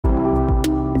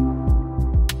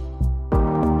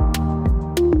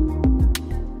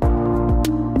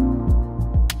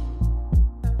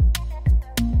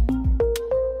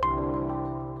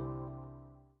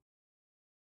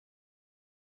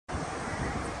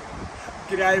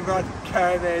G'day everyone,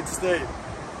 Caravans Steve.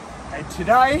 And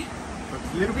today,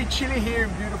 it's a little bit chilly here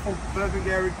in beautiful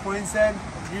Brisbane, Queensland.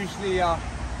 I'm usually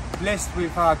blessed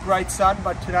with great sun,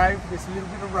 but today there's a little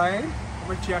bit of rain.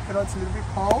 My jacket on, it's a little bit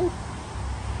cold.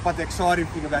 But the exciting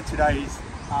thing about today is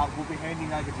we'll be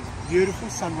handing over this beautiful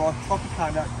Sunrise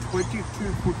Tropicana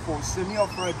 22'4"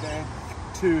 semi-off-road van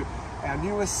to our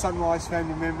newest Sunrise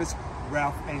family members,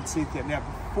 Ralph and Cynthia. Now,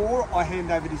 before I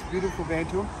hand over this beautiful van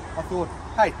to them, I thought,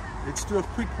 hey, let's do a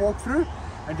quick walkthrough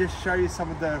and just show you some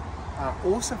of the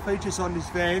awesome features on this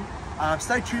van.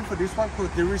 Stay tuned for this one because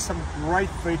there is some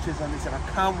great features on this and I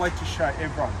can't wait to show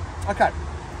everyone. Okay,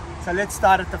 so let's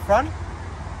start at the front.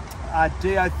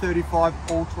 DO35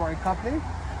 all-terrain company.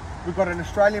 We've got an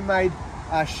Australian-made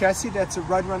chassis. That's a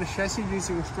Roadrunner chassis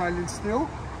using Australian steel.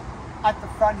 At the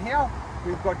front here,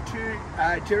 we've got two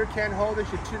jerry can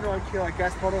holders, your 2 9-kilo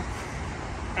gas bottles,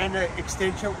 and an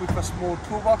extension with a small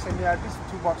toolbox. And now this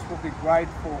toolbox will be great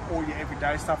for all your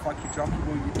everyday stuff like your jockey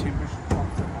wheel, your timbers, your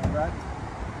trucks and all that.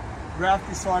 Ralph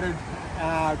decided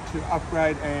to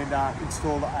upgrade and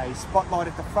install a spotlight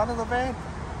at the front of the van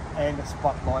and a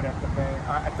spotlight at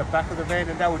the back of the van,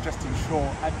 and that will just ensure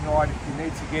at night if you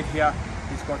need to get here,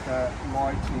 he's got the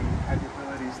lighting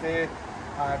capabilities there.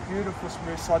 Beautiful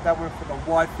smooth side, that went for the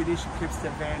white finish, it keeps the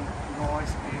van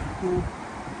nice and cool.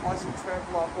 Nice and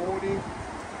traveller awning,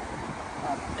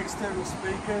 external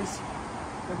speakers.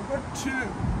 Then we've got two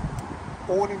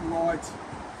awning lights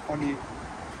on the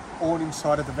awning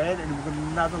side of the van, and we've got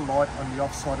another light on the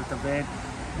off side of the van.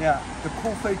 Now, the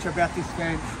cool feature about this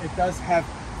van, it does have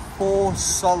 4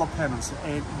 solar panels.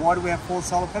 And why do we have 4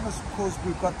 solar panels? Because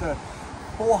we've got the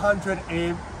 400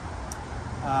 amp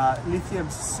lithium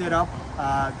setup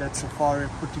that Safari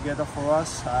put together for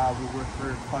us. We work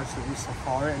very closely with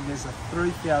Safari, and there's a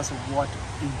 3000 watt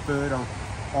inverter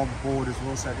on board as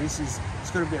well. So it's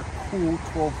going to be a cool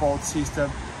 12 volt system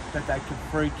that they can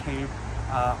free camp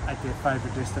at their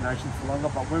favourite destination for longer.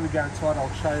 But when we go inside,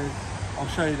 I'll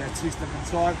show you that system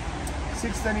inside.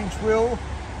 16-inch wheel,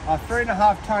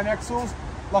 3.5-ton axles.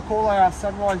 Like all our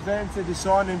Sunrise vans, they're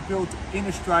designed and built in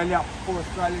Australia for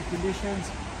Australian conditions.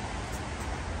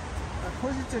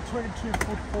 Because it's a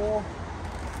 22'4",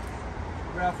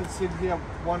 Ralph and Cynthia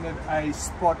wanted a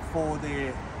spot for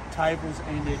their tables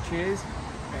and their chairs.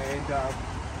 And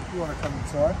if you want to come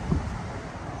inside,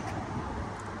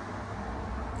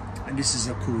 and this is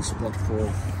a cool spot for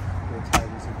their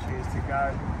tables and chairs to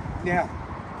go. Now,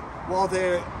 while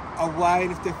they're away,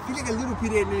 and if they're feeling a little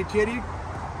bit energetic,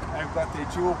 they've got their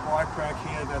dual bike rack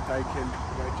here that they can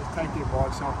just take their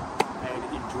bikes off and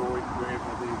enjoy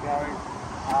wherever they're going.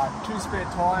 2 spare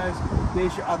tyres,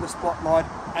 there's your other spotlight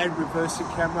and reversing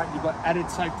camera. You've got added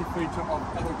safety feature of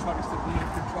electronics to vehicle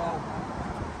control.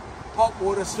 Hot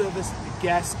water service,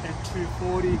 gas at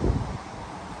 240.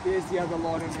 There's the other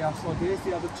light on the outside. There's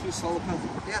the other 2 solar panels.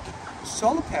 Now,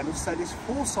 solar panels, so there's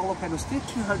 4 solar panels. They're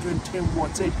 210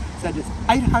 watts each. So there's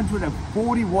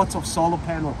 840 watts of solar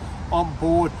panel on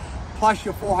board, plus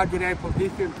your 400 amp of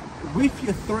lithium with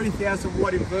your 3000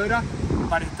 watt inverter.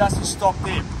 But it doesn't stop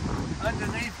there.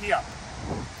 Underneath here,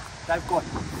 they've got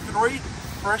 3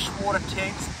 freshwater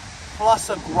tanks plus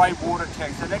a grey water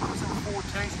tank. So that gives them 4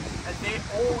 tanks, and they're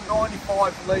all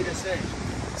 95 litres each.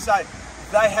 So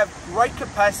they have great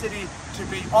capacity to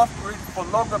be off-grid for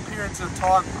longer periods of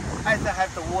time, as they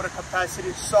have the water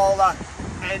capacity, solar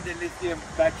and the lithium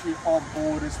battery on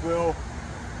board as well.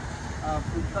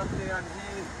 We come down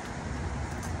here,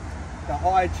 the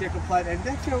higher checker plate, and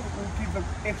that will give them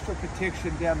extra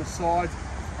protection down the sides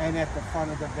and at the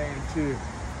front of the van too.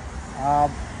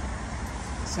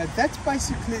 So that's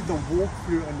basically the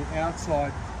walkthrough on the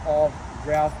outside of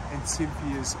Ralph and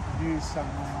Cynthia's new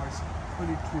Sunrise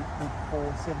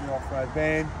 22'4" semi-off-road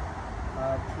van.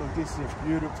 Look, this is a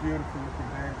beautiful looking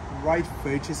van, great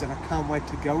features, and I can't wait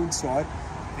to go inside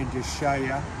and just show you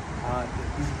the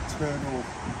internal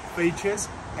features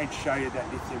and show you that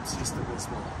lithium system as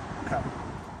well.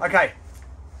 Okay,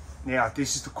 now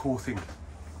this is the cool thing.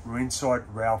 We're inside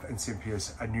Ralph and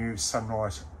Cynthia's a new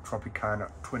Sunrise Tropicana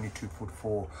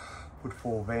 22'4"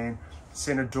 van,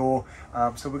 centre door.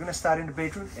 So we're going to start in the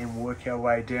bedroom and work our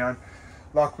way down.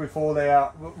 Like with all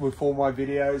my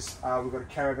videos, we've got a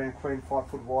Caravan Queen, 5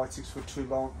 foot wide, 6 foot 2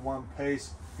 long, 1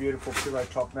 piece, beautiful pillow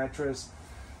top mattress,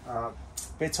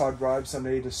 bedside robes on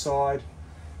either side.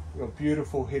 We've got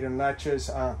beautiful hidden latches,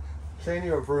 plenty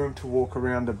of room to walk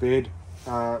around the bed.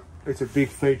 It's a big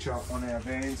feature on our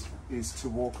vans, is to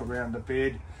walk around the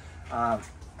bed.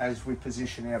 As we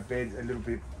position our bed a little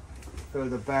bit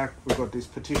further back, we've got this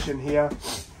partition here,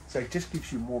 so it just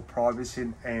gives you more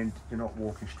privacy and you're not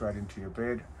walking straight into your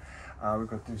bed. We've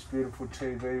got this beautiful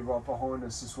TV right behind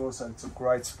us as well, so it's a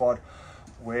great spot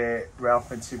where Ralph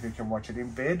and Cynthia can watch it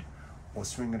in bed or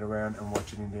swing it around and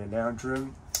watch it in their lounge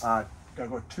room. They've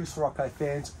got 2 Sirocco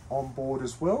fans on board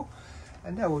as well,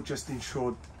 and that will just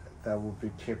ensure they will be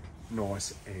kept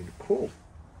nice and cool.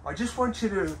 I just want you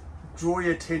to draw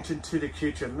your attention to the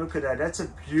kitchen. Look at that, that's a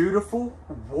beautiful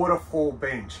waterfall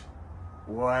bench.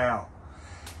 Wow.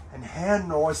 And how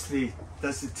nicely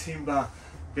does the timber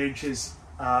benches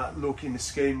look in the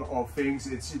scheme of things.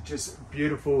 It's just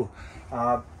beautiful.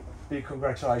 Big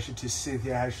congratulations to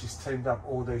Cynthia, how she's teamed up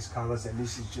all these colours, and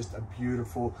this is just a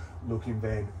beautiful looking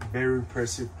van. Very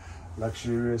impressive,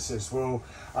 luxurious as well.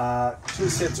 2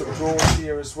 sets of drawers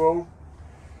here as well.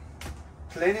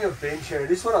 Plenty of bench area.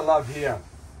 This is what I love here.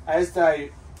 As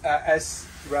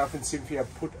Ralph and Cynthia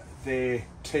put their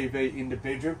TV in the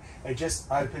bedroom, it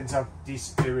just opens up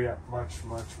this area much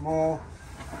more.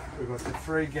 We've got the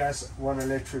 3 gas, 1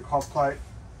 electric hot plate.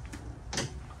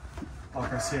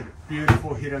 Like I said,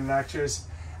 beautiful hidden latches.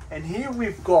 And here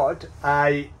we've got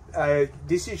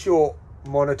this is your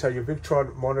monitor, your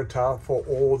Victron monitor for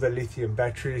all the lithium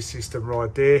battery system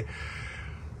right there.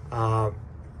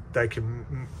 They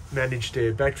can manage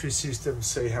their battery system,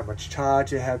 see how much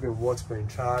charge you have and what's been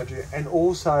charging. And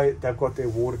also they've got their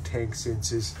water tank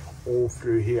sensors all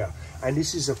through here. And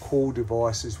this is a cool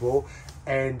device as well.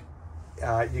 And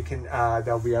you can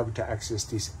they'll be able to access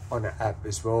this on an app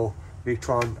as well.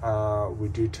 Victron, we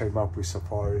do team up with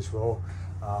Sapphire as well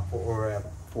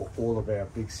for all of our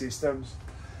big systems.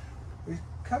 We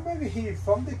come over here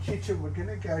from the kitchen. We're going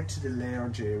to go to the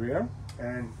lounge area,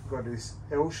 and got this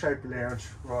L-shaped lounge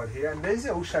right here. And these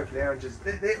L-shaped lounges,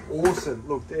 they're awesome.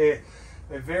 Look, they're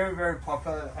very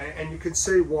popular, and you can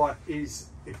see why is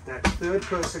if that 3rd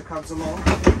person comes along,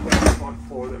 there's a spot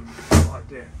for them right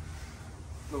there.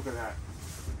 Look at that.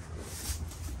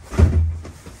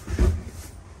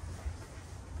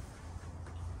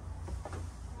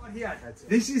 Here.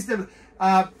 This is the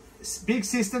big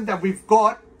system that we've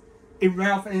got in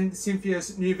Ralph and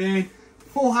Cynthia's new van.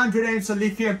 400 amps of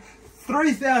lithium,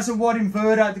 3000 watt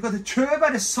inverter. They've got the turbo,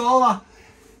 the solar.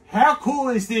 How cool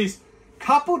is this?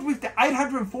 Coupled with the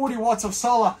 840 watts of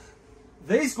solar,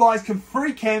 these guys can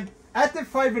free camp at their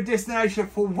favorite destination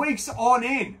for weeks on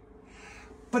end.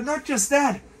 But not just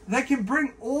that, they can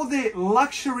bring all their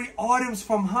luxury items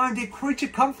from home, their creature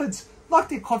comforts, like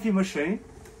their coffee machine,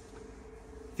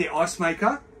 their ice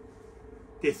maker,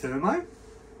 their thermo,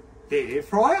 their air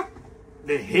fryer,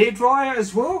 their hair dryer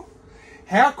as well.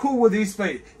 How cool will this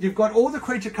be? You've got all the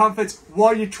creature comforts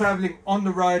while you're traveling on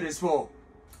the road as well.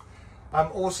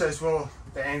 Also as well,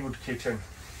 the angled kitchen.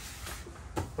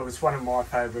 Look, it's one of my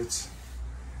favorites.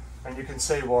 And you can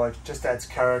see why it just adds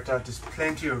character. There's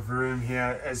plenty of room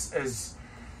here. As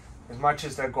much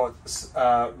as they've got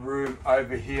room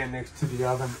over here next to the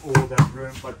oven, all that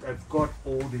room, but they've got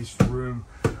all this room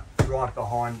right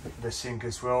behind the sink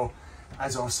as well.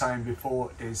 As I was saying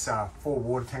before, there's 4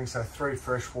 water tanks, so 3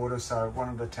 fresh water. So one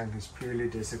of the tanks is purely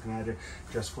designated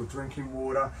just for drinking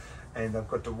water, and they've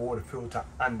got the water filter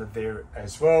under there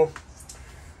as well.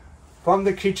 From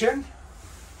the kitchen,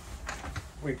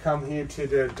 we come here to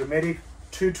the Dometic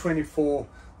 224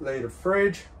 litre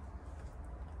fridge.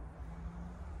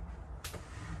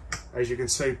 As you can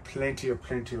see, plenty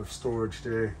of storage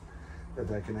there that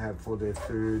they can have for their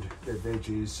food, their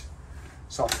veggies,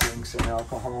 soft drinks and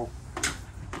alcohol.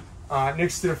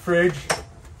 Next to the fridge,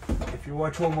 if you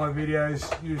watch all my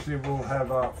videos, usually we'll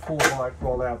have a 4-light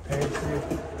roll-out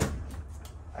pantry.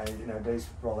 And you know, these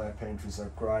roll-out pantries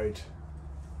are great.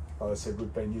 Like I said,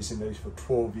 we've been using these for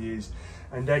 12 years,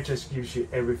 and that just gives you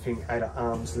everything at an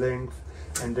arm's length.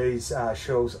 And these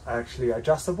shelves are actually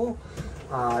adjustable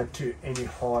to any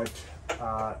height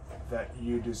that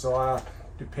you desire,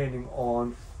 depending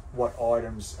on what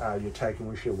items you're taking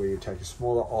with you, where you're taking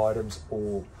smaller items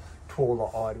or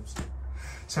taller items.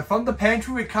 So from the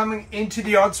pantry, we're coming into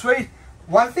the ensuite.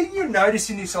 One thing you'll notice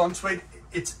in this ensuite,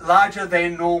 it's larger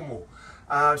than normal.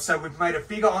 So we've made a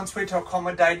bigger ensuite to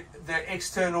accommodate the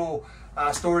external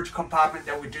storage compartment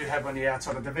that we do have on the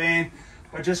outside of the van.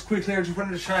 But just quickly, I just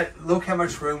wanted to show you, look how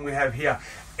much room we have here.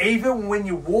 Even when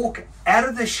you walk out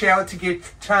of the shower to get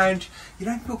changed, you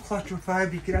don't feel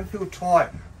claustrophobic, you don't feel tight.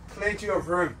 Plenty of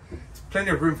room.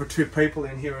 Plenty of room for 2 people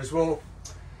in here as well.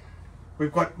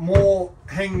 We've got more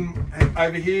hang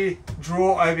over here,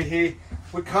 drawer over here.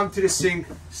 We come to the sink,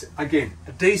 again,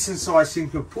 a decent sized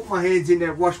sink. I'll put my hands in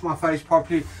there, wash my face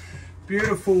properly.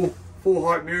 Beautiful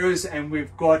 4-height mirrors, and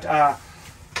we've got a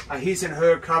his and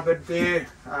her cupboard there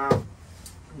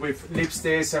with lips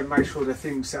there, so make sure the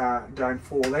things don't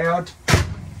fall out.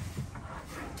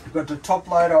 We've got the top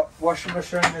loader washing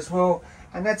machine as well,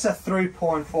 And that's a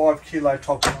 3.5 kilo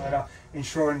top loader,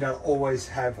 ensuring they'll always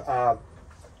have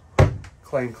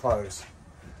clean clothes.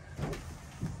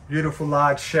 Beautiful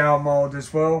large shower mold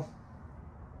as well.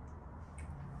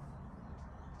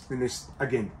 And there's,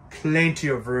 again, plenty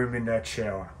of room in that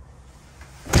shower.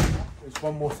 There's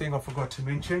one more thing I forgot to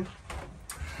mention.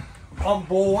 On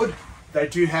board, they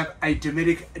do have a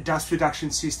Dometic dust reduction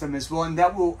system as well, and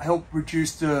that will help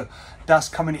reduce the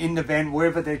dust coming in the van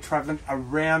wherever they're traveling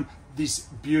around this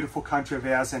beautiful country of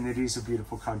ours. And it is a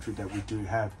beautiful country that we do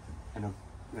have, and a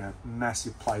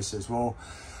massive place as well.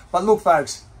 But look,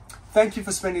 folks, thank you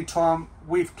for spending time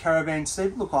with Caravan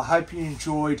Steve. Look, I hope you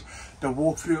enjoyed the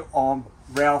walkthrough on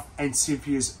Ralph and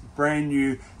Cynthia's brand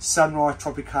new Sunrise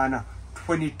Tropicana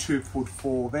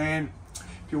 22'4" van.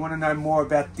 If you want to know more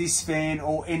about this van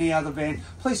or any other van,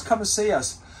 please come and see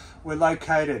us. We're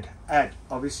located at,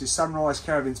 obviously, Sunrise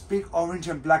Caravan's big orange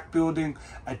and black building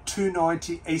at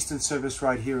 290 Eastern Service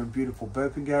Road here in beautiful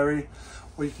Burpengary.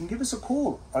 Or you can give us a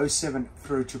call,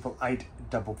 07388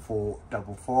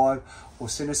 4455, or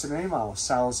send us an email,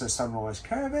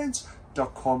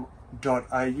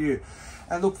 sales@sunrisecaravans.com.au.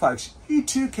 And look, folks, you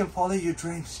too can follow your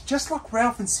dreams, just like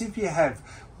Ralph and Cynthia have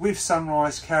with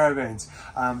Sunrise Caravans.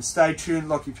 Stay tuned.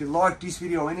 Look, if you like this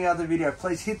video or any other video,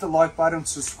 please hit the like button,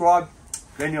 subscribe.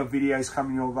 Plenty of videos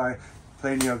coming your way,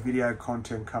 plenty of video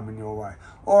content coming your way.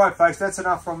 All right, folks, that's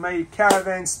enough from me,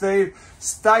 Caravan Steve.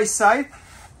 Stay safe,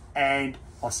 and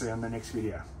I'll see you on the next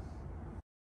video.